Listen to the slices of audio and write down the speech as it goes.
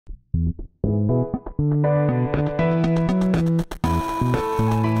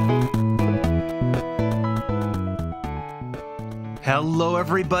Hello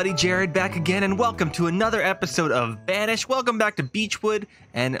everybody, Jared back again, and welcome to another episode of Banished. Welcome back to Beechwood,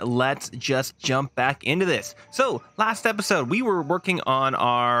 and let's just jump back into this. So, last episode, we were working on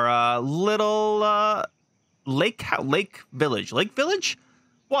our little lake village?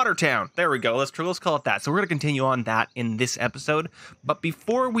 Watertown. There we go. Let's call it that. So we're going to continue on that in this episode. But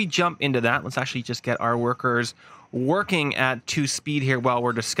before we jump into that, let's actually just get our workers working at 2 speed here while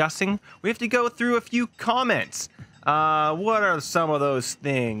we're discussing. We have to go through a few comments. What are some of those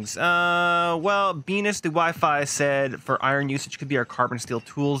things? Well, Banished, the Wi-Fi said for iron usage could be our carbon steel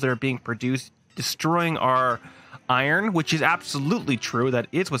tools that are being produced, destroying our iron, which is absolutely true. That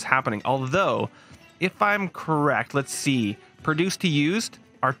is what's happening. Although, if I'm correct, let's see, produced to used,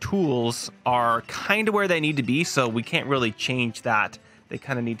 our tools are kind of where they need to be, so we can't really change that. They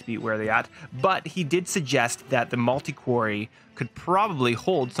kind of need to be where they're at. But he did suggest that the multi-quarry could probably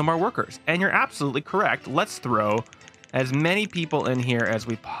hold some more workers. And you're absolutely correct. Let's throw as many people in here as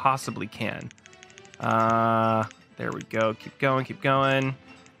we possibly can. There we go. Keep going, keep going.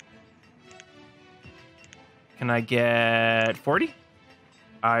 Can I get 40?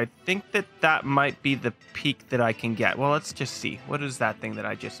 I think that might be the peak that I can get. Well, let's just see. What is that thing that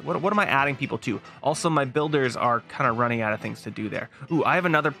I just... What am I adding people to? Also, my builders are kind of running out of things to do there. Ooh, I have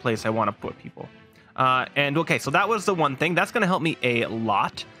another place I want to put people. And okay, so that was the one thing. That's going to help me a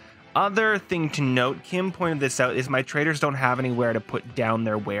lot. Other thing to note, Kim pointed this out, is my traders don't have anywhere to put down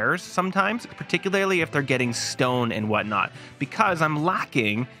their wares sometimes, particularly if they're getting stone and whatnot, because I'm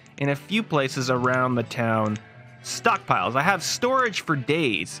lacking in a few places around the town stockpiles. I have storage for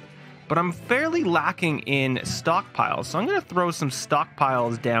days, but I'm fairly lacking in stockpiles. So I'm going to throw some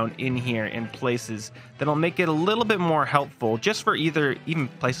stockpiles down in here in places that'll make it a little bit more helpful just for even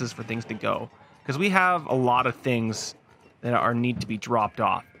places for things to go. Because we have a lot of things that need to be dropped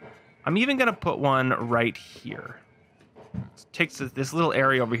off. I'm even going to put one right here. This little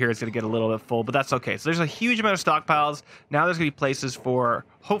area over here is going to get a little bit full, but that's okay. So there's a huge amount of stockpiles. Now there's going to be places for,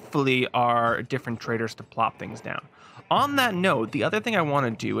 hopefully, our different traders to plop things down. On that note, the other thing I want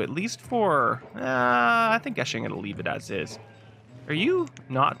to do, at least for... I think actually I'm going to leave it as is. Are you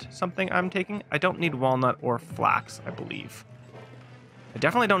not something I'm taking? I don't need walnut or flax, I believe. I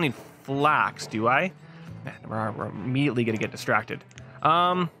definitely don't need flax, do I? Man, we're immediately going to get distracted.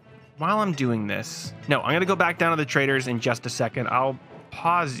 While I'm doing this, no, I'm going to go back down to the traders in just a second. I'll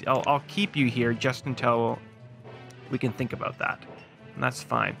pause. I'll keep you here just until we can think about that. And that's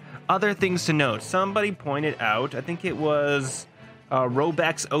fine. Other things to note. Somebody pointed out, I think it was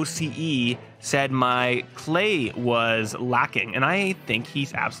Robex OCE, said my clay was lacking. And I think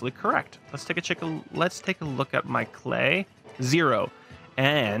he's absolutely correct. Let's take a look at my clay. 0.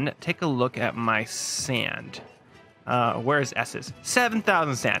 And take a look at my sand. Where's S's?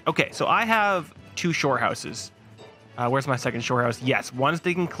 7,000 sand. Okay, so I have 2 shore houses. Where's my second shore house? Yes, one's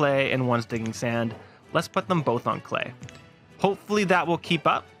digging clay and one's digging sand. Let's put them both on clay. Hopefully that will keep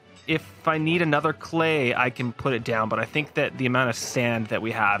up. If I need another clay, I can put it down, but I think that the amount of sand that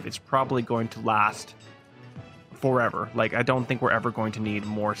we have is probably going to last forever. Like, I don't think we're ever going to need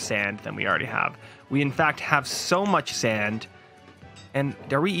more sand than we already have. We, in fact, have so much sand. And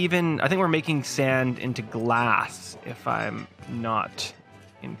are we even... I think we're making sand into glass, if I'm not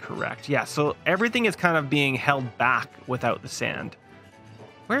incorrect. Yeah, so everything is kind of being held back without the sand.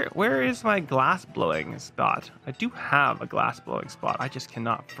 Where is my glass blowing spot? I do have a glass blowing spot. I just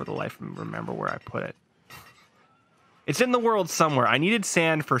cannot, for the life of me, remember where I put it. It's in the world somewhere. I needed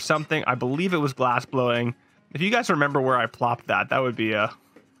sand for something. I believe it was glass blowing. If you guys remember where I plopped that, that would be a...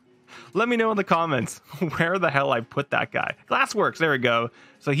 Let me know in the comments where the hell I put that guy. Glassworks, there we go.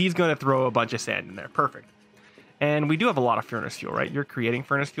 So he's going to throw a bunch of sand in there. Perfect. And we do have a lot of furnace fuel, right? You're creating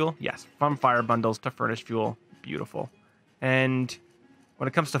furnace fuel? Yes. From fire bundles to furnace fuel. Beautiful. And when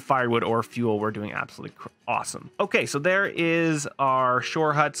it comes to firewood or fuel, we're doing absolutely awesome. Okay, so there is our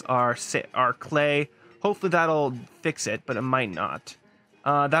shore huts, our clay. Hopefully that'll fix it, but it might not.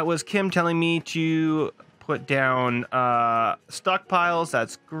 That was Kim telling me to... put down stockpiles.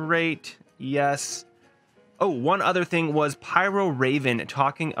 That's great. Yes. Oh, one other thing was Pyro Raven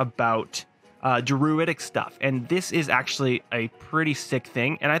talking about druidic stuff, and this is actually a pretty sick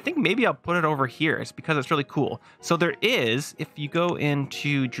thing, and I think maybe I'll put it over here. It's because it's really cool. So there is, if you go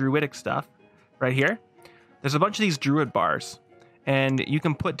into druidic stuff right here, there's a bunch of these druid bars, and you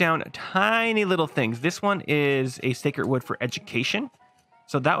can put down tiny little things. This one is a sacred wood for education,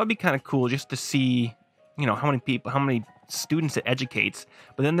 so that would be kind of cool just to see, you know, how many students it educates.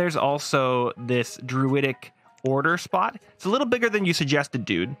 But then there's also this druidic order spot. It's a little bigger than you suggested,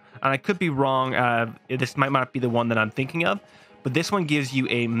 dude. And I could be wrong. This might not be the one that I'm thinking of. But this one gives you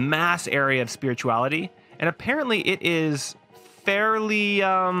a mass area of spirituality. And apparently it is fairly...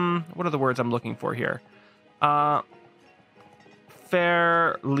 what are the words I'm looking for here?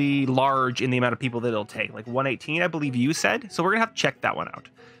 Fairly large in the amount of people that it'll take. Like 118, I believe you said. So we're going to have to check that one out.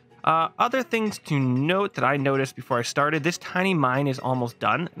 Other things to note that I noticed before I started, this tiny mine is almost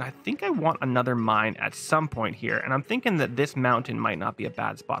done, and I think I want another mine at some point here, and I'm thinking that this mountain might not be a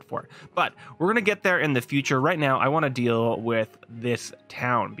bad spot for it, but we're going to get there in the future. Right now, I want to deal with this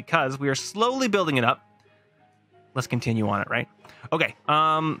town, because we are slowly building it up. Let's continue on it, right? Okay,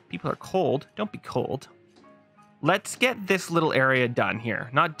 people are cold. Don't be cold. Let's get this little area done here.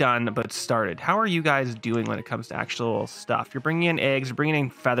 Not done, but started. How are you guys doing when it comes to actual stuff? You're bringing in eggs, you're bringing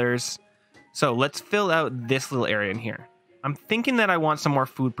in feathers. So let's fill out this little area in here. I'm thinking that I want some more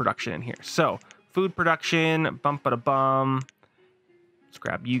food production in here. So food production, bum-ba-da-bum. Let's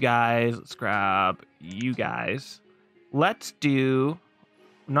grab you guys. Let's grab you guys. Let's do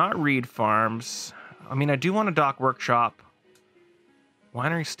not reed farms. I mean, I do want a dock workshop.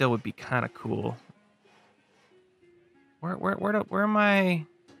 Winery still would be kind of cool. Where are my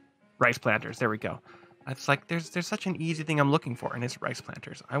rice planters? There we go. It's like there's such an easy thing I'm looking for, and it's rice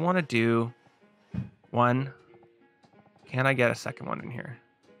planters. I want to do one. Can I get a second one in here?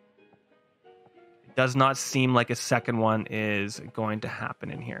 It does not seem like a second one is going to happen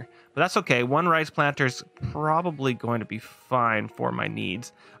in here, but that's okay. One rice planter is probably going to be fine for my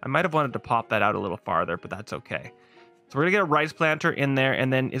needs. I might have wanted to pop that out a little farther, but that's okay. So we're gonna get a rice planter in there,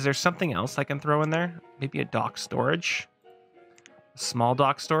 and then is there something else I can throw in there? Maybe a dock storage. Small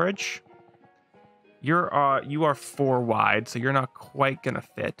dock storage. You are 4 wide, so you're not quite gonna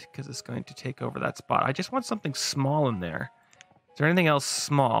fit because it's going to take over that spot. I just want something small in there. Is there anything else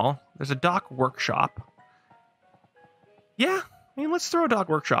small? There's a dock workshop. Yeah, I mean, let's throw a dock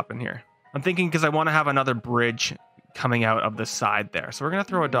workshop in here. I'm thinking because I want to have another bridge coming out of the side there. So we're gonna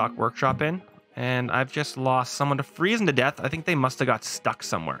throw a dock workshop in, and I've just lost someone to freezing to death. I think they must have got stuck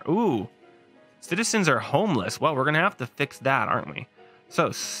somewhere. Ooh. Citizens are homeless. Well, we're going to have to fix that, aren't we?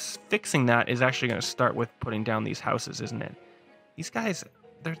 So fixing that is actually going to start with putting down these houses, isn't it? These guys,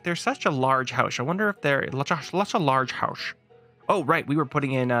 they're such a large house. I wonder if they're such a large house. Oh, right. We were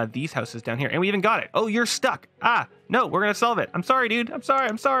putting in these houses down here, and we even got it. Oh, you're stuck. Ah, no, we're going to solve it. I'm sorry, dude. I'm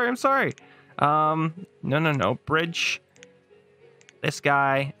sorry. No. Bridge. This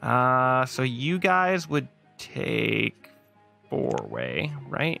guy. So you guys would take 4-way,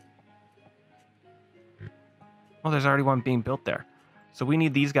 right? Well, there's already one being built there. So we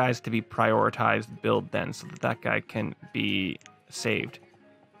need these guys to be prioritized build then, so that guy can be saved.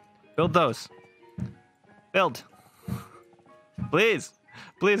 Build those. Build. Please.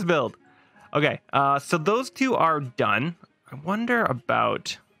 Please build. Okay, so those two are done. I wonder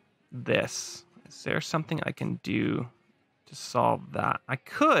about this. Is there something I can do to solve that? I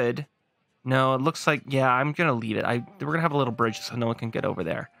could. No, it looks like, yeah, I'm going to leave it. We're going to have a little bridge so no one can get over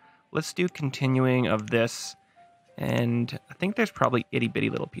there. Let's do continuing of this. And I think there's probably itty bitty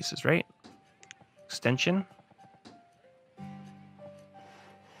little pieces, right? Extension.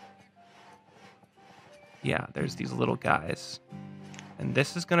 Yeah, there's these little guys. And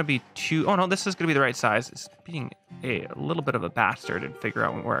this is going to be oh no, this is going to be the right size. It's being a little bit of a bastard and figure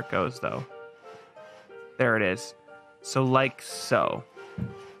out where it goes though. There it is. So like so.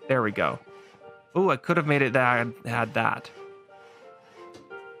 There we go. Oh, I could have made it that had that.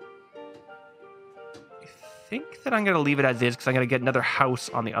 I think that I'm going to leave it as is because I'm going to get another house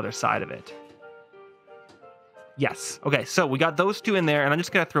on the other side of it. Yes. Okay, so we got those two in there, and I'm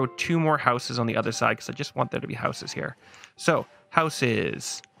just going to throw 2 more houses on the other side because I just want there to be houses here. So,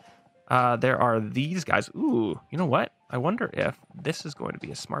 houses. There are these guys. Ooh, you know what? I wonder if this is going to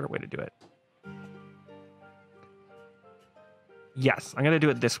be a smarter way to do it. Yes, I'm going to do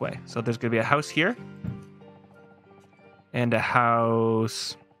it this way. So there's going to be a house here. And a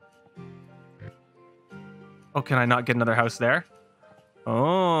house... Oh, can I not get another house there?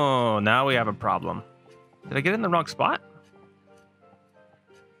 Oh, now we have a problem. Did I get it in the wrong spot?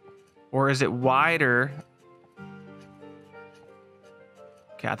 Or is it wider?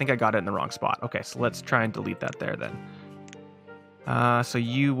 Okay, I think I got it in the wrong spot. Okay, so let's try and delete that there then. So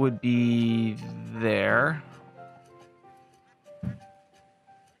you would be there.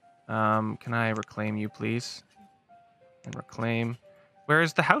 Can I reclaim you, please? And reclaim. Where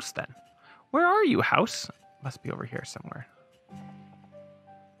is the house then? Where are you, house? Must be over here somewhere.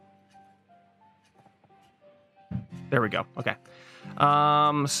 There we go. Okay.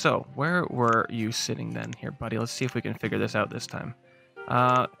 So where were you sitting then here, buddy? Let's see if we can figure this out this time.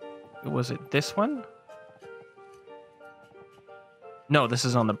 Was it this one? No, this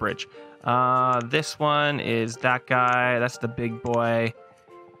is on the bridge. This one is that guy. That's the big boy.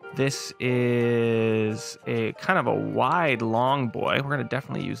 This is a kind of a wide, long boy. We're going to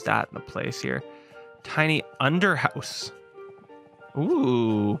definitely use that in the place here. Tiny underhouse.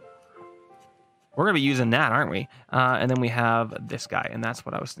 Ooh. We're going to be using that, aren't we? And then we have this guy, and that's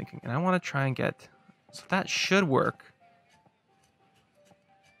what I was thinking. And I want to try and get... So that should work.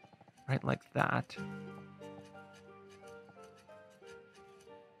 Right, like that.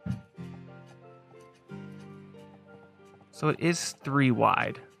 So it is 3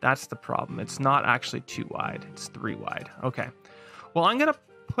 wide. That's the problem. It's not actually 2 wide. It's 3 wide. Okay. Well, I'm going to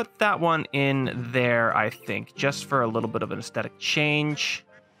put that one in there, I think, just for a little bit of an aesthetic change.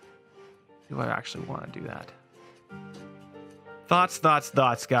 Do I actually want to do that? Thoughts,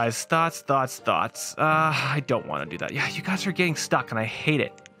 guys. Thoughts. I don't want to do that. Yeah, you guys are getting stuck, and I hate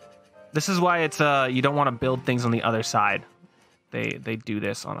it. This is why it's you don't want to build things on the other side. They do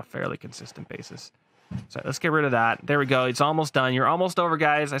this on a fairly consistent basis. So let's get rid of that. There we go. It's almost done. You're almost over,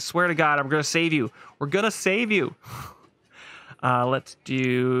 guys. I swear to God, I'm going to save you. We're going to save you. Let's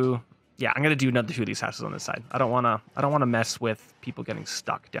do... Yeah, I'm going to do another 2 of these houses on this side. I don't want to mess with people getting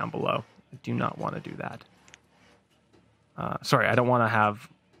stuck down below. I do not want to do that. Sorry, I don't want to have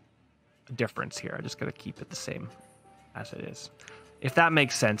a difference here. I just got to keep it the same as it is. If that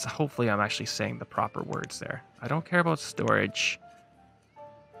makes sense, hopefully I'm actually saying the proper words there. I don't care about storage.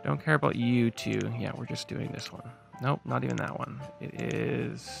 Don't care about you two. Yeah, we're just doing this one. Nope, not even that one. It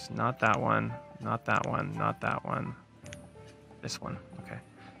is not that one, not that one, not that one. This one, okay.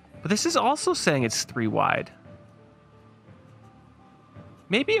 But this is also saying it's 3 wide.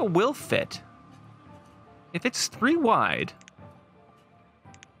 Maybe it will fit. If it's 3 wide,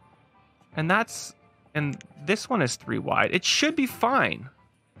 and this one is 3 wide, it should be fine.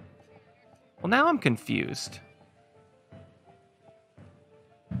 Well, now I'm confused.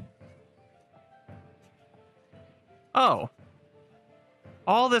 Oh.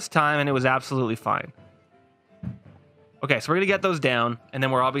 All this time and it was absolutely fine. Okay, so we're going to get those down, and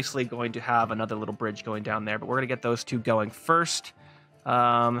then we're obviously going to have another little bridge going down there, but we're going to get those 2 going first.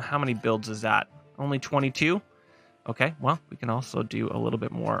 How many builds is that? Only 22? Okay, well, we can also do a little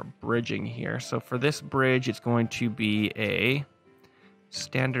bit more bridging here. So for this bridge, it's going to be a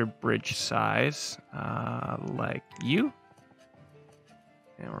standard bridge size, like you.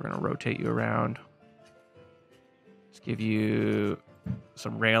 And we're going to rotate you around. Let's give you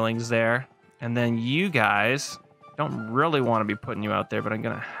some railings there. And then you guys, don't really want to be putting you out there, but I'm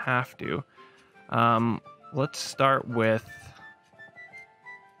going to have to. Let's start with...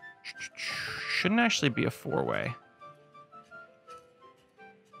 Shouldn't actually be a 4-way.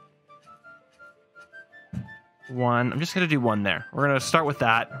 1. I'm just going to do 1 there. We're going to start with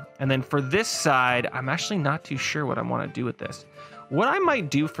that. And then for this side, I'm actually not too sure what I want to do with this. What I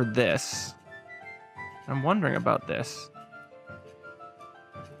might do for this... I'm wondering about this.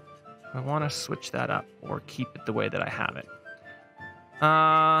 I want to switch that up or keep it the way that I have it.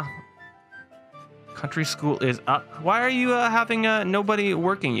 Country school is up. Why are you having nobody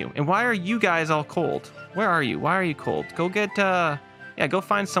working you? And why are you guys all cold? Where are you? Why are you cold? Go get, yeah, go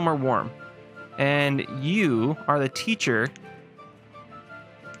find somewhere warm. And you are the teacher.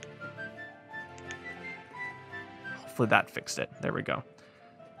 Hopefully that fixed it. There we go.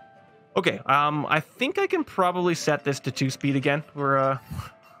 Okay, I think I can probably set this to 2 speed again. We're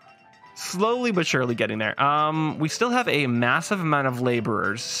slowly but surely getting there. We still have a massive amount of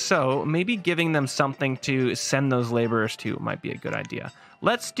laborers, so maybe giving them something to send those laborers to might be a good idea.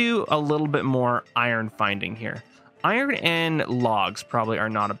 Let's do a little bit more iron finding here. Iron and logs probably are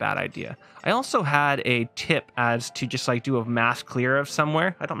not a bad idea. I also had a tip as to just like do a mass clear of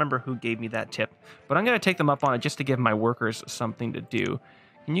somewhere. I don't remember who gave me that tip, but I'm going to take them up on it just to give my workers something to do.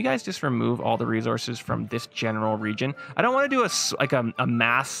 Can you guys just remove all the resources from this general region? I don't want to do a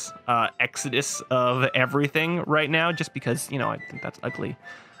mass exodus of everything right now, just because, you know, I think that's ugly.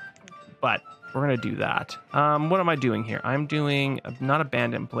 But we're going to do that. What am I doing here? I'm doing not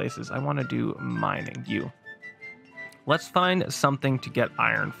abandoned places. I want to do mining. Let's find something to get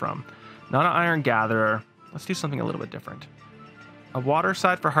iron from. Not an iron gatherer. Let's do something a little bit different. A water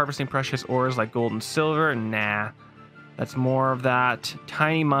side for harvesting precious ores like gold and silver? Nah. That's more of that.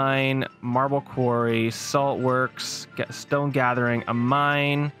 Tiny mine, marble quarry, salt works, stone gathering, a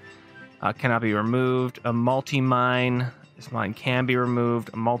mine cannot be removed, a multi-mine, this mine can be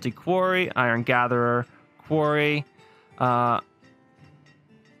removed, a multi-quarry, iron gatherer, quarry, a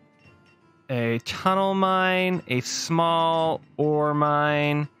tunnel mine, a small ore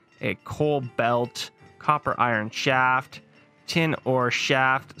mine, a coal belt, copper iron shaft, tin ore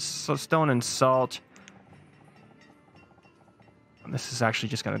shaft, stone and salt, And this is actually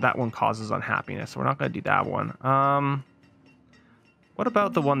just that one causes unhappiness, so we're not gonna do that one. What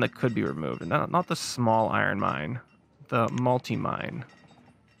about the one that could be removed? Not the small iron mine, the multi-mine.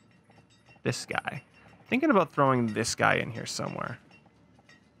 This guy. Thinking about throwing this guy in here somewhere.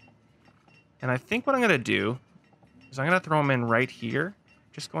 And I think what I'm gonna do is I'm gonna throw him in right here.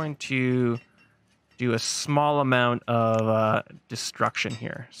 Just going to do a small amount of destruction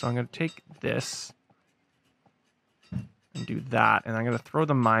here. So I'm gonna take this and do that, and I'm gonna throw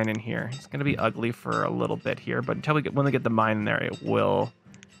the mine in here. It's gonna be ugly for a little bit here, but when we get the mine in there, it will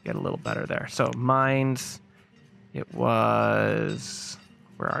get a little better there. So mines, it was,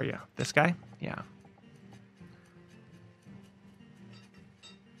 where are you? This guy? Yeah.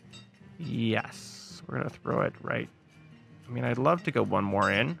 Yes, we're gonna throw it right. I mean, I'd love to go one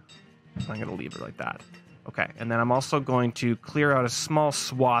more in, but I'm gonna leave it like that. Okay, and then I'm also going to clear out a small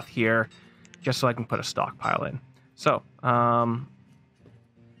swath here, just so I can put a stockpile in. So,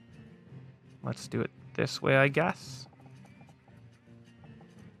 let's do it this way, I guess.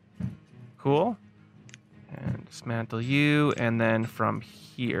 Cool. And dismantle you, and then from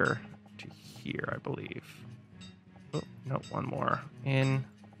here to here, I believe. Oh, no, one more. In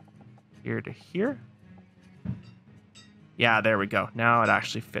here to here. Yeah, there we go. Now it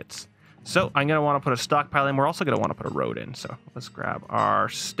actually fits. So I'm going to want to put a stockpile in. We're also going to want to put a road in. So let's grab our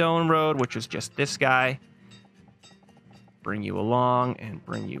stone road, which is just this guy. Bring you along and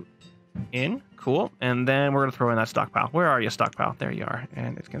bring you in. Cool. And then we're going to throw in that stockpile. Where are you, stockpile? There you are.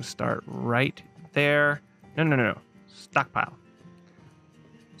 And it's going to start right there. No. Stockpile.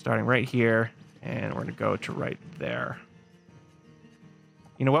 Starting right here. And we're going to go to right there.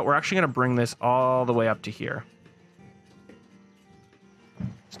 You know what? We're actually going to bring this all the way up to here.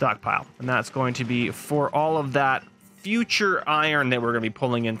 Stockpile. And that's going to be for all of that future iron that we're going to be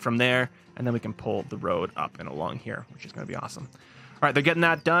pulling in from there. And then we can pull the road up and along here, which is going to be awesome. All right, they're getting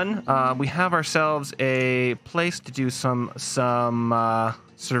that done. We have ourselves a place to do some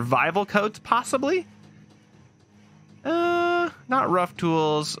survival codes, possibly. Not rough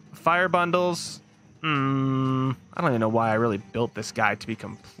tools, fire bundles. I don't even know why I really built this guy, to be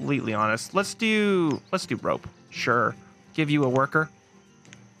completely honest. Let's do rope. Sure. Give you a worker.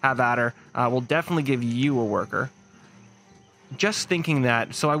 Have at her. We'll definitely give you a worker. Just thinking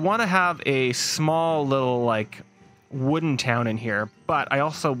that, so I want to have a small little like wooden town in here, but I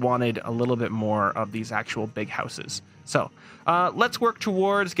also wanted a little bit more of these actual big houses. So let's work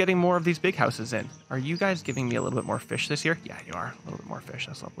towards getting more of these big houses in. Are you guys giving me a little bit more fish this year? Yeah, you are. A little bit more fish.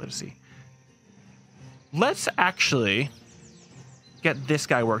 That's lovely to see. Let's actually get this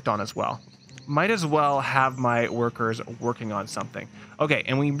guy worked on as well. Might as well have my workers working on something. Okay,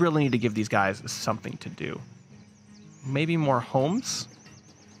 and we really need to give these guys something to do. Maybe more homes?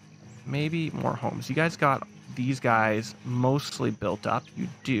 Maybe more homes. You guys got these guys mostly built up. You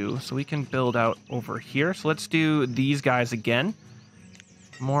do. So we can build out over here. So let's do these guys again.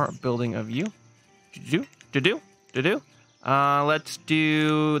 More building of you. Let's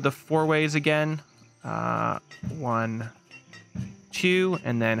do the 4 ways again. 1, 2,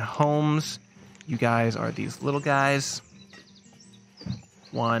 and then homes. You guys are these little guys.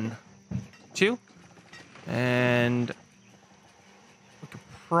 1, 2. And we could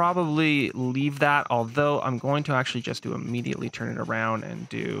probably leave that, although I'm going to actually just do immediately turn it around and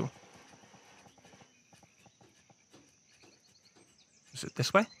do... Is it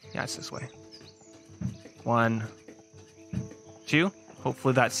this way? Yeah, it's this way. 1, 2.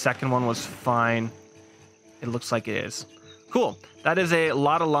 Hopefully that second one was fine. It looks like it is. Cool. That is a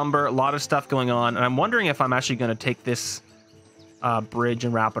lot of lumber, a lot of stuff going on. And I'm wondering if I'm actually going to take this bridge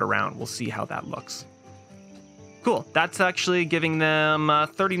and wrap it around. We'll see how that looks. Cool. That's actually giving them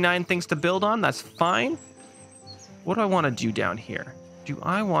 39 things to build on. That's fine. What do I want to do down here? Do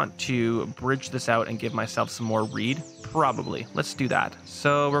I want to bridge this out and give myself some more reed? Probably. Let's do that.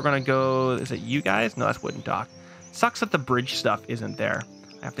 So we're going to go... Is it you guys? No, that's wooden dock. Sucks that the bridge stuff isn't there.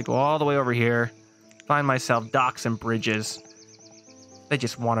 I have to go all the way over here. Find myself docks and bridges. They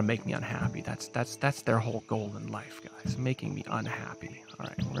just want to make me unhappy. That's their whole goal in life, guys. Making me unhappy. All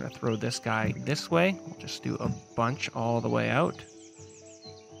right, we're going to throw this guy this way. We'll just do a bunch all the way out.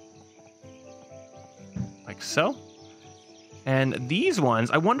 Like so. And these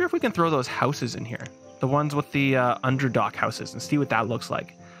ones, I wonder if we can throw those houses in here. The ones with the underdock houses and see what that looks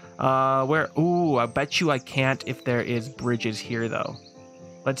like. Where? Ooh, I bet you I can't if there is bridges here, though.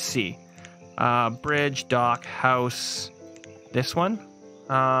 Let's see. Bridge, dock, house. This one.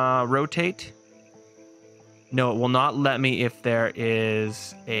 Rotate. No, it will not let me if there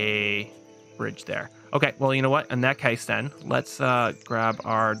is a bridge there. Okay, well, you know what? In that case, then, let's grab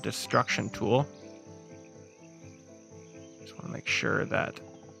our destruction tool. Just want to make sure that...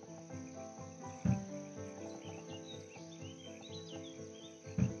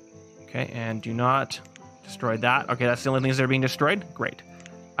 Okay, and do not destroy that. Okay, that's the only things that are being destroyed. Great.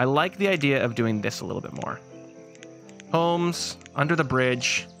 I like the idea of doing this a little bit more. Homes under the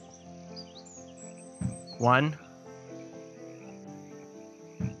bridge. 1,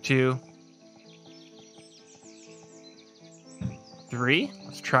 2, 3.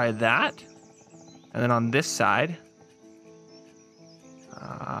 Let's try that. And then on this side,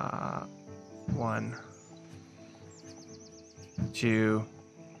 1, 2,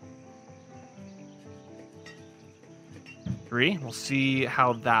 3. We'll see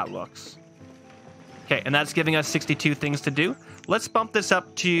how that looks. Okay, and that's giving us 62 things to do. Let's bump this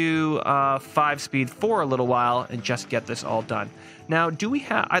up to 5 speed for a little while and just get this all done. Now, do we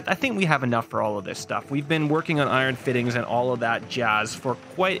have... I think we have enough for all of this stuff. We've been working on iron fittings and all of that jazz for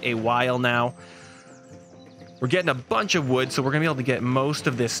quite a while now. We're getting a bunch of wood, so we're going to be able to get most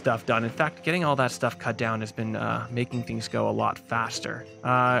of this stuff done. In fact, getting all that stuff cut down has been making things go a lot faster.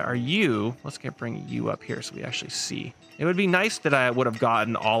 Are you... Let's bring you up here so we actually see. It would be nice that I would have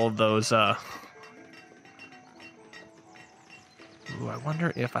gotten all of those... Ooh, I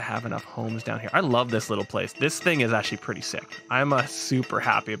wonder if I have enough homes down here. I love this little place. This thing is actually pretty sick. I'm super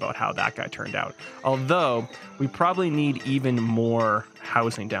happy about how that guy turned out. Although, we probably need even more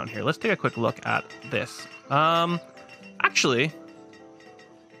housing down here. Let's take a quick look at this. Actually,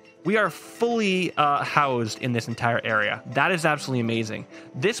 we are fully housed in this entire area. That is absolutely amazing.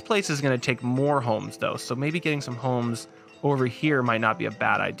 This place is going to take more homes, though. So maybe getting some homes over here might not be a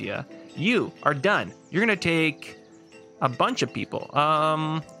bad idea. You are done. You're going to take... a bunch of people.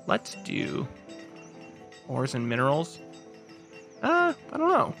 Let's do ores and minerals. I don't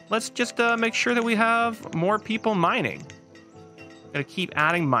know. Let's just make sure that we have more people mining. Gotta keep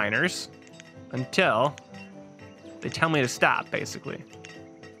adding miners until they tell me to stop, basically.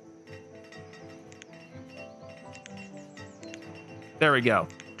 There we go.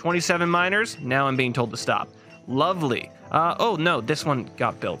 27 miners. Now I'm being told to stop. Lovely. Oh no, this one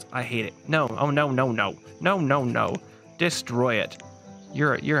got built. I hate it. No. Oh no, no, no. No, no, no. Destroy it.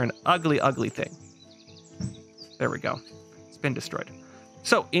 You're an ugly, ugly thing. There we go. It's been destroyed.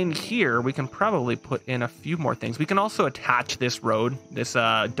 So in here, we can probably put in a few more things. We can also attach this road, this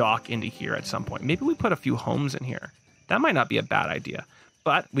dock into here at some point. Maybe we put a few homes in here. That might not be a bad idea.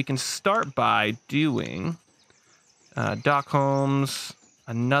 But we can start by doing dock homes,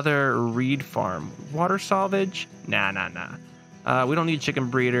 another reed farm. Water salvage? Nah. We don't need chicken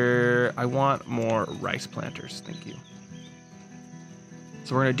breeder. I want more rice planters. Thank you.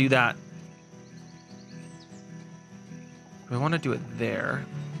 So we're going to do that. We want to do it there.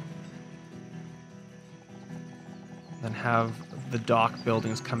 Then have the dock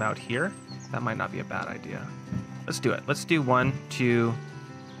buildings come out here. That might not be a bad idea. Let's do it. Let's do 1, 2,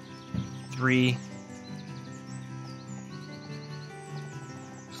 3.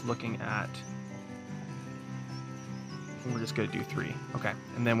 Just looking at... we're just going to do 3. Okay.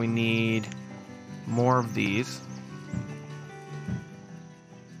 And then we need more of these.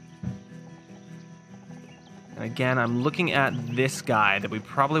 And again, I'm looking at this guy that we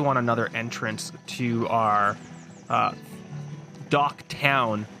probably want another entrance to our dock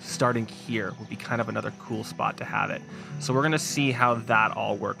town starting here. Would be kind of another cool spot to have it. So we're going to see how that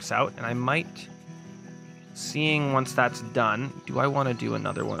all works out. And I might, seeing once that's done, do I want to do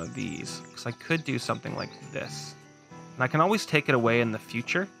another one of these? Because I could do something like this. And I can always take it away in the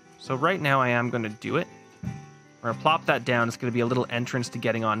future. So right now I am going to do it. We're going to plop that down. It's going to be a little entrance to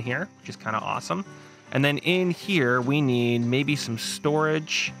getting on here, which is kind of awesome. And then in here, we need maybe some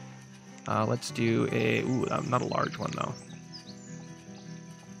storage. Let's do a... ooh, not a large one, though.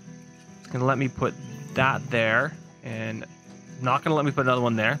 It's going to let me put that there. And not going to let me put another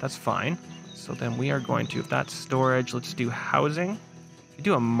one there. That's fine. So then we are going to... if that's storage, let's do housing. We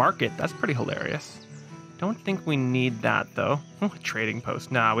do a market. That's pretty hilarious. Don't think we need that, though. Trading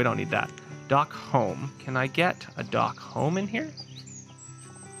post. Nah, we don't need that. Dock home. Can I get a dock home in here?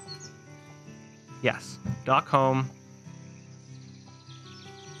 Yes. Dock home.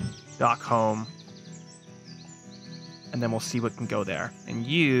 Dock home. And then we'll see what can go there. And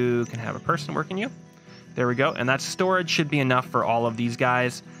you can have a person working you. There we go. And that storage should be enough for all of these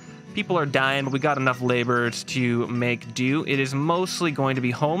guys. People are dying, but we got enough laborers to make do. It is mostly going to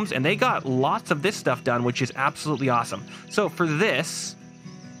be homes, and they got lots of this stuff done, which is absolutely awesome. So for this,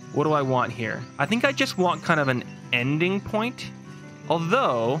 what do I want here? I think I just want kind of an ending point.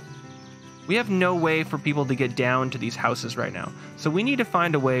 Although... we have no way for people to get down to these houses right now. So we need to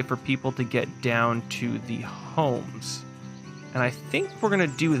find a way for people to get down to the homes. And I think we're going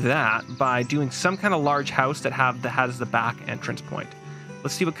to do that by doing some kind of large house that has the back entrance point.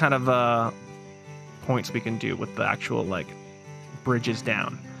 Let's see what kind of points we can do with the actual, like, bridges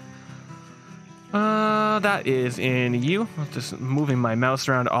down. That is in U. I'm just moving my mouse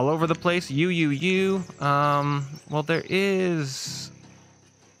around all over the place. U. Well, there is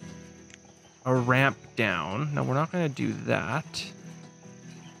a ramp down. No, we're not going to do that.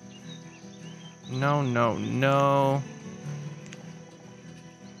 No.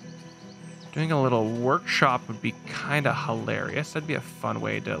 Doing a little workshop would be kind of hilarious. That'd be a fun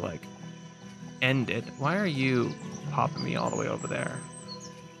way to, like, end it. Why are you popping me all the way over there?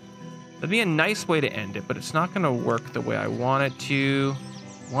 That'd be a nice way to end it, but it's not going to work the way I want it to.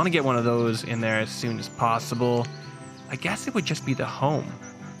 I want to get one of those in there as soon as possible. I guess it would just be the home.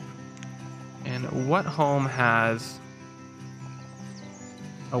 And what home has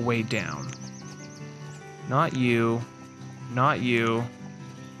a way down? Not you. Not you.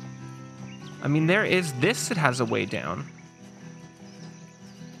 I mean, there is this that has a way down.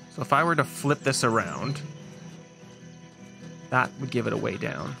 So if I were to flip this around, that would give it a way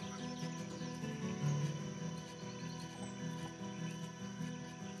down.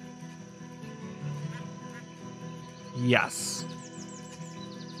 Yes.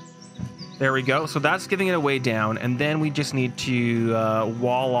 There we go. So that's giving it a way down. And then we just need to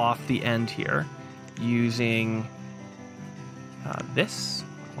wall off the end here using this.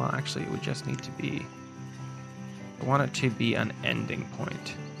 Well, actually, it would just need to be... I want it to be an ending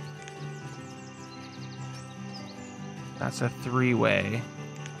point. That's a three-way.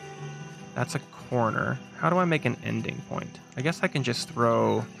 That's a corner. How do I make an ending point? I guess I can just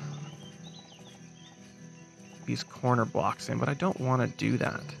throw these corner blocks in, but I don't want to do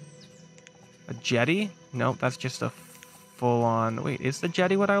that. A jetty? Nope, that's just a full-on... Wait, is the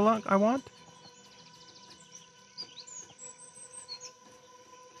jetty what I want?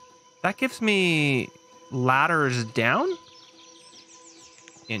 That gives me ladders down?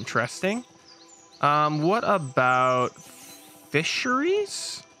 Interesting. What about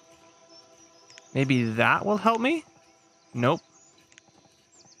fisheries? Maybe that will help me? Nope.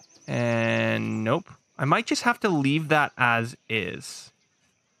 And nope. I might just have to leave that as is,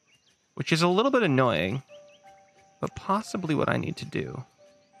 which is a little bit annoying, but possibly what I need to do.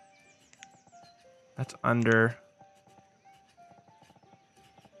 That's under.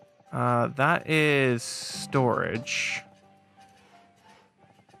 That is storage.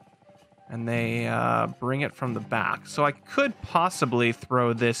 And they bring it from the back. So I could possibly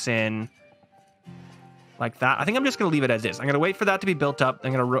throw this in like that. I think I'm just going to leave it as is. I'm going to wait for that to be built up.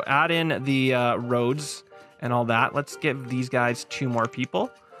 I'm going to add in the roads and all that. Let's give these guys 2 more people.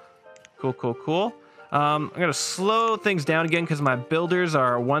 Cool. I'm going to slow things down again because my builders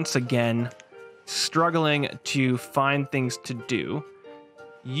are once again struggling to find things to do.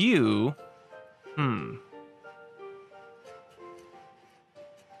 You...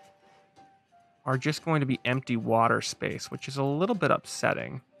 are just going to be empty water space, which is a little bit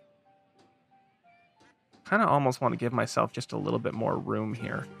upsetting. Kind of almost want to give myself just a little bit more room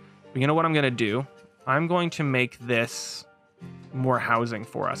here. But you know what I'm going to do? I'm going to make this more housing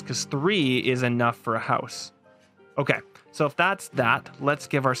for us, because 3 is enough for a house. Okay, so if that's that, let's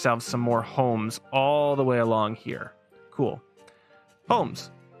give ourselves some more homes all the way along here. Cool.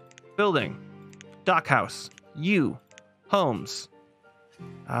 Homes. Building. Dock house. Homes.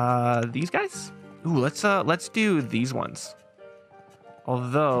 These guys? Ooh, let's do these ones.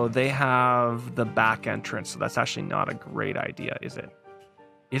 Although they have the back entrance, so that's actually not a great idea, is it?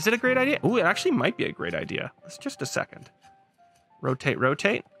 Is it a great idea? Ooh, it actually might be a great idea. Let's just a second.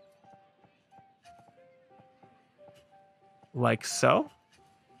 Rotate. Like so.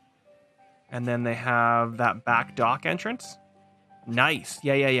 And then they have that back dock entrance. Nice.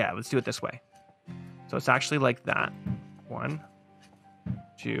 Yeah. Let's do it this way. So it's actually like that. 1,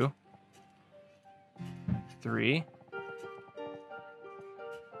 2, 3.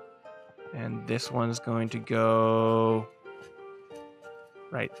 And this one's going to go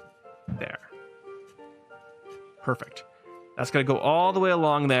right there. Perfect. That's going to go all the way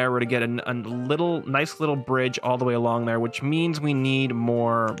along there. We're going to get a nice little bridge all the way along there, which means we need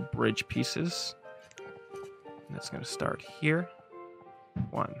more bridge pieces. And that's going to start here.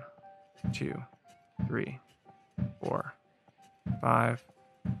 1, 2, 3, 4, 5,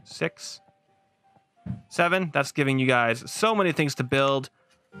 6, 7. That's giving you guys so many things to build.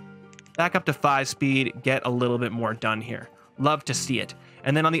 Back up to 5 speed, get a little bit more done here. Love to see it.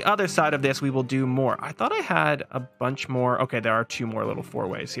 And then on the other side of this, we will do more. I thought I had a bunch more. Okay, there are 2 more little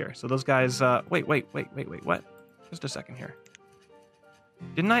 4-ways here. So those guys, wait, what? Just a second here.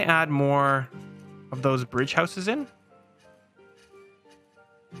 Didn't I add more of those bridge houses in?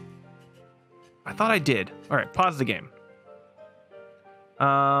 I thought I did. All right, pause the game.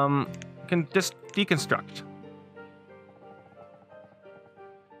 Can just deconstruct.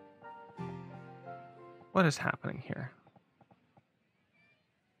 What is happening here?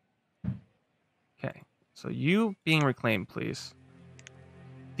 Okay, so you being reclaimed, please.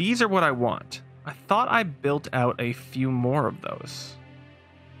 These are what I want. I thought I built out a few more of those.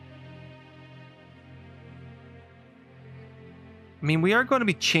 I mean, we are going to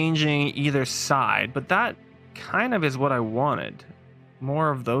be changing either side, but that kind of is what I wanted. More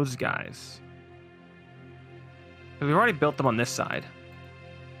of those guys. We've already built them on this side.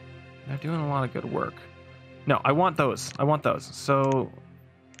 They're doing a lot of good work. No, I want those. I want those. So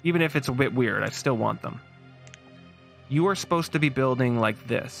even if it's a bit weird, I still want them. You are supposed to be building like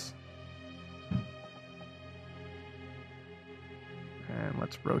this. And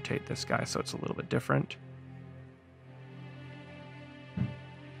let's rotate this guy so it's a little bit different.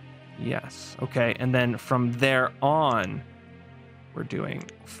 Yes. Okay. And then from there on, we're doing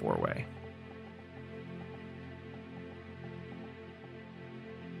 4-way.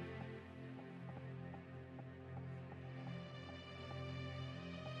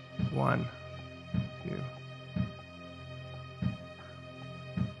 One, two.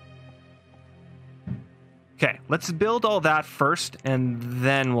 Okay, let's build all that first, and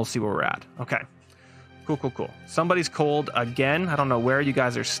then we'll see where we're at. Okay. Cool, cool, cool. Somebody's cold again. I don't know where you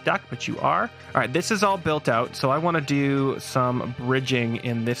guys are stuck, but you are. All right, this is all built out, so I want to do some bridging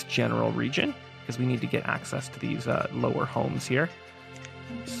in this general region because we need to get access to these lower homes here.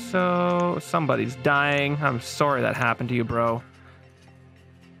 So somebody's dying. I'm sorry that happened to you, bro.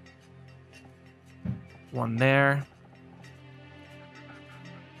 One there.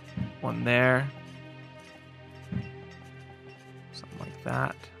 One there. Something like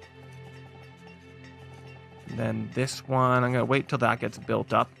that. And then this one, I'm going to wait till that gets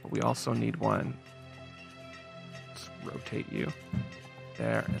built up. But we also need one. Let's rotate you.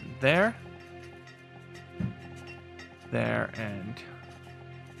 There and there. There and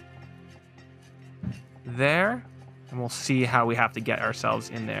there. And we'll see how we have to get ourselves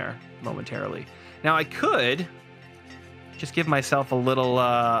in there momentarily. Now, I could just give myself a little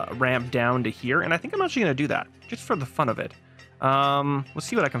ramp down to here. And I think I'm actually going to do that just for the fun of it. Let's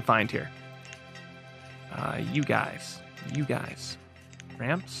see what I can find here. You guys.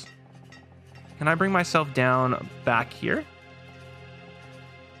 Ramps. Can I bring myself down back here?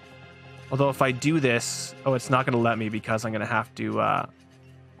 Although if I do this, oh, it's not going to let me because I'm going to have to,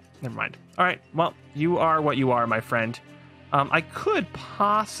 never mind. All right, well, you are what you are, my friend. I could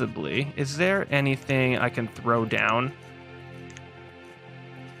possibly, is there anything I can throw down?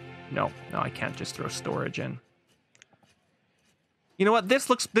 No, I can't just throw storage in. You know what? This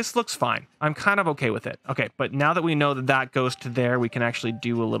looks fine. I'm kind of okay with it. Okay, but now that we know that that goes to there, we can actually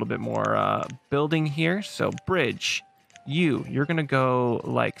do a little bit more building here. So bridge, you're gonna go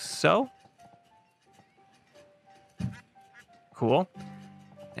like so. Cool.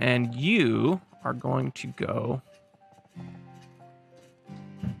 And you are going to go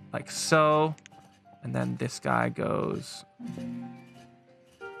like so. And then this guy goes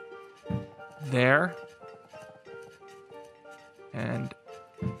there. And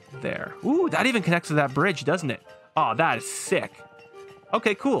there. Ooh, that even connects to that bridge, doesn't it? Oh, that is sick.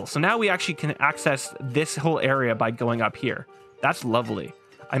 Okay, cool. So now we actually can access this whole area by going up here. That's lovely.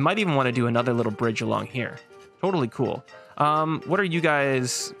 I might even want to do another little bridge along here. Totally cool. What are you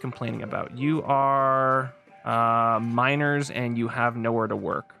guys complaining about? You are miners and you have nowhere to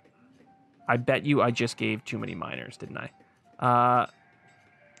work. I bet you I just gave too many miners, didn't I?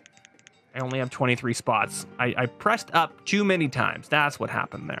 I only have 23 spots. I pressed up too many times. That's what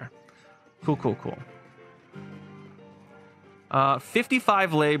happened there. Cool.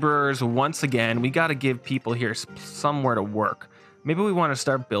 55 laborers once again. We got to give people here somewhere to work. Maybe we want to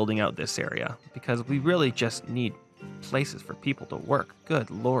start building out this area because we really just need places for people to work. Good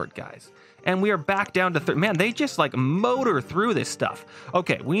Lord, guys. And we are back down to man, they just like motor through this stuff.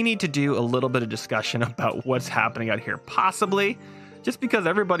 Okay, we need to do a little bit of discussion about what's happening out here. Possibly just because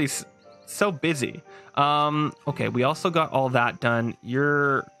everybody's so busy. Okay, we also got all that done.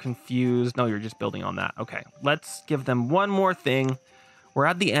 You're confused. No, you're just building on that. Okay, let's give them one more thing. We're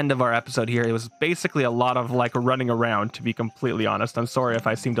at the end of our episode here. It was basically a lot of like running around, to be completely honest. I'm sorry if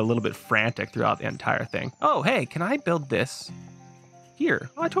I seemed a little bit frantic throughout the entire thing. Oh, hey, can I build this here?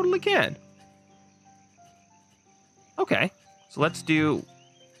 Oh, I totally can. Okay, so let's do...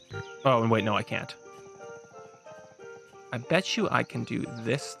 Oh, and wait, no, I can't. I bet you I can do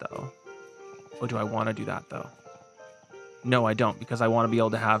this, though. Or do I want to do that, though? No, I don't, because I want to be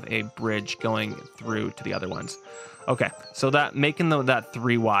able to have a bridge going through to the other ones. Okay, so that making that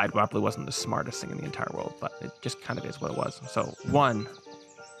 3 wide probably wasn't the smartest thing in the entire world, but it just kind of is what it was. So 1,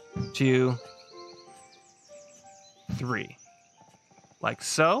 2, 3, like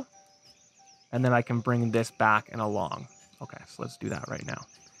so. And then I can bring this back and along. Okay, so let's do that right now,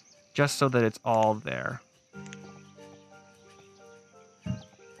 just so that it's all there.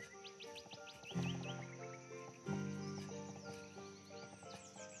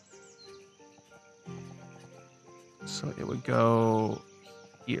 So it would go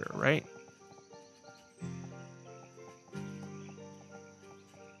here, right?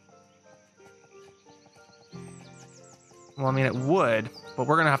 Well, I mean, it would, but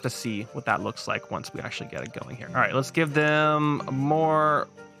we're going to have to see what that looks like once we actually get it going here. All right, let's give them more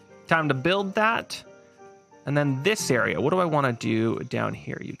time to build that. And then this area, what do I want to do down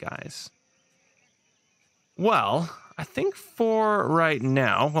here, you guys? Well, I think for right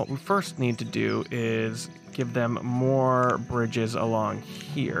now, what we first need to do is give them more bridges along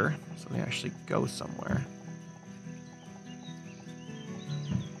here so they actually go somewhere.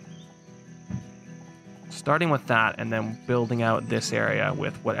 Starting with that and then building out this area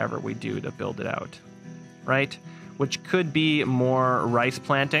with whatever we do to build it out, right? Which could be more rice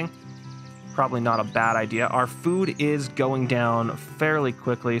planting. Probably not a bad idea. Our food is going down fairly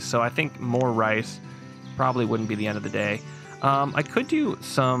quickly, so I think more rice probably wouldn't be the end of the day. I could do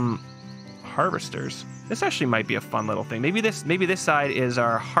some harvesters. This actually might be a fun little thing. Maybe this side is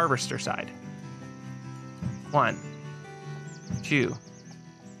our harvester side. 1, 2,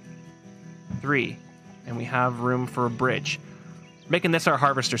 3. And we have room for a bridge. Making this our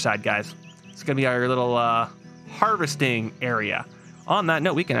harvester side, guys. It's going to be our little harvesting area. On that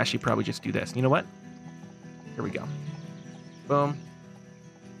note, we can actually probably just do this. You know what? Here we go. Boom.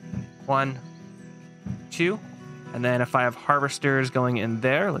 1, 2. And then if I have harvesters going in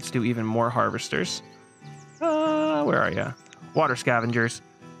there, let's do even more harvesters. Where are you? Water scavengers.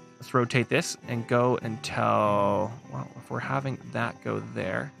 Let's rotate this and go until, well, if we're having that go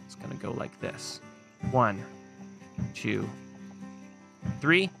there, it's going to go like this. 1, 2,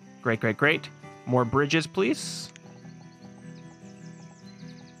 3. Great, great, great. More bridges, please.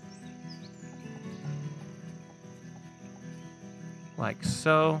 Like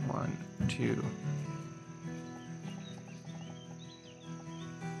so. 1, 2.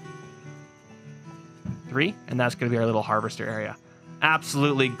 3. And that's going to be our little harvester area.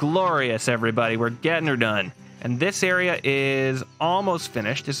 Absolutely glorious, everybody. We're getting her done. And this area is almost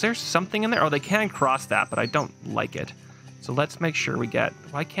finished. Is there something in there? Oh, they can cross that, but I don't like it. So let's make sure we get...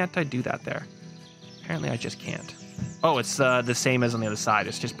 Why can't I do that there? Apparently I just can't. Oh, it's the same as on the other side.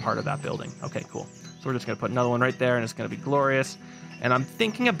 It's just part of that building. Okay, cool. So we're just going to put another one right there, and it's going to be glorious. And I'm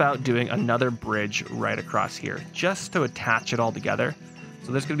thinking about doing another bridge right across here, just to attach it all together.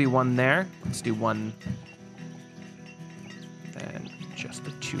 So there's going to be one there. Let's do one. And just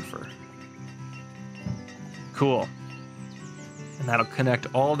a twofer. Cool. And that'll connect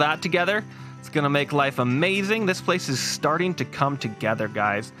all that together. It's going to make life amazing. This place is starting to come together,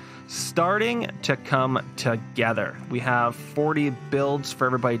 guys. Starting to come together. We have 40 builds for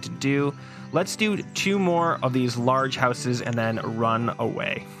everybody to do. Let's do 2 more of these large houses and then run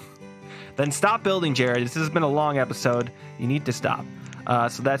away. Then stop building, Jared. This has been a long episode. You need to stop.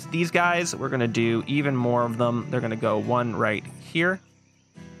 So that's these guys. We're going to do even more of them. They're going to go one right here.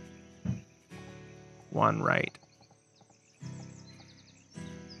 One right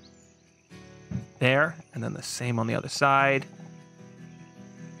there, and then the same on the other side.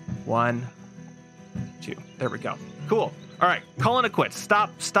 1, 2. There we go. Cool. All right, calling it quits.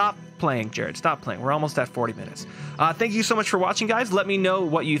 Stop playing, Jared. Stop playing. We're almost at 40 minutes. Thank you so much for watching, guys. Let me know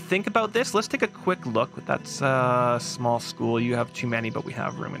what you think about this. Let's take a quick look. That's a small school. You have too many, but we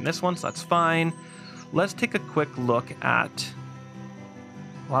have room in this one, so that's fine. Let's take a quick look at...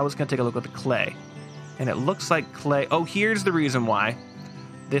 Well, I was going to take a look at the clay. And it looks like clay... Oh, here's the reason why.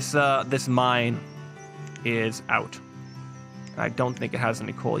 This mine is out. I don't think it has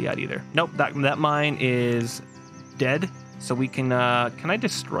any coal yet either. Nope, that mine is dead. So we can I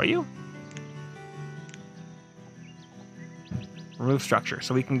destroy you? Remove structure.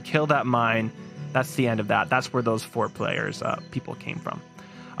 So we can kill that mine. That's the end of that. That's where those 4 players, people came from.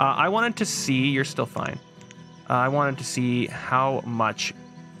 I wanted to see... You're still fine. I wanted to see how much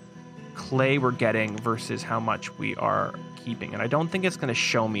clay we're getting versus how much we are keeping. And I don't think it's going to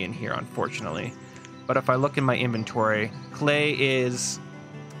show me in here, unfortunately. But if I look in my inventory, clay is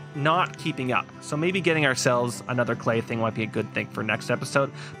not keeping up. So maybe getting ourselves another clay thing might be a good thing for next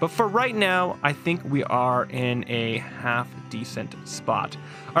episode. But for right now, I think we are in a half decent spot.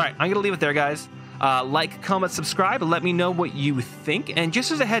 All right, I'm going to leave it there, guys. Like, comment, subscribe, and let me know what you think. And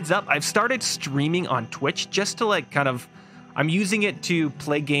just as a heads up, I've started streaming on Twitch just to like kind of, I'm using it to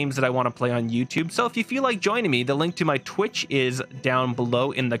play games that I want to play on YouTube. So if you feel like joining me, the link to my Twitch is down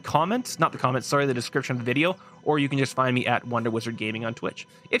below in the comments, not the comments, sorry, the description of the video, or you can just find me at Wonder Wizard Gaming on Twitch.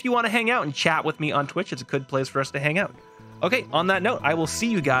 If you want to hang out and chat with me on Twitch, it's a good place for us to hang out. Okay, on that note, I will see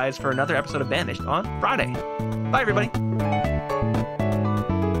you guys for another episode of Banished on Friday. Bye, everybody.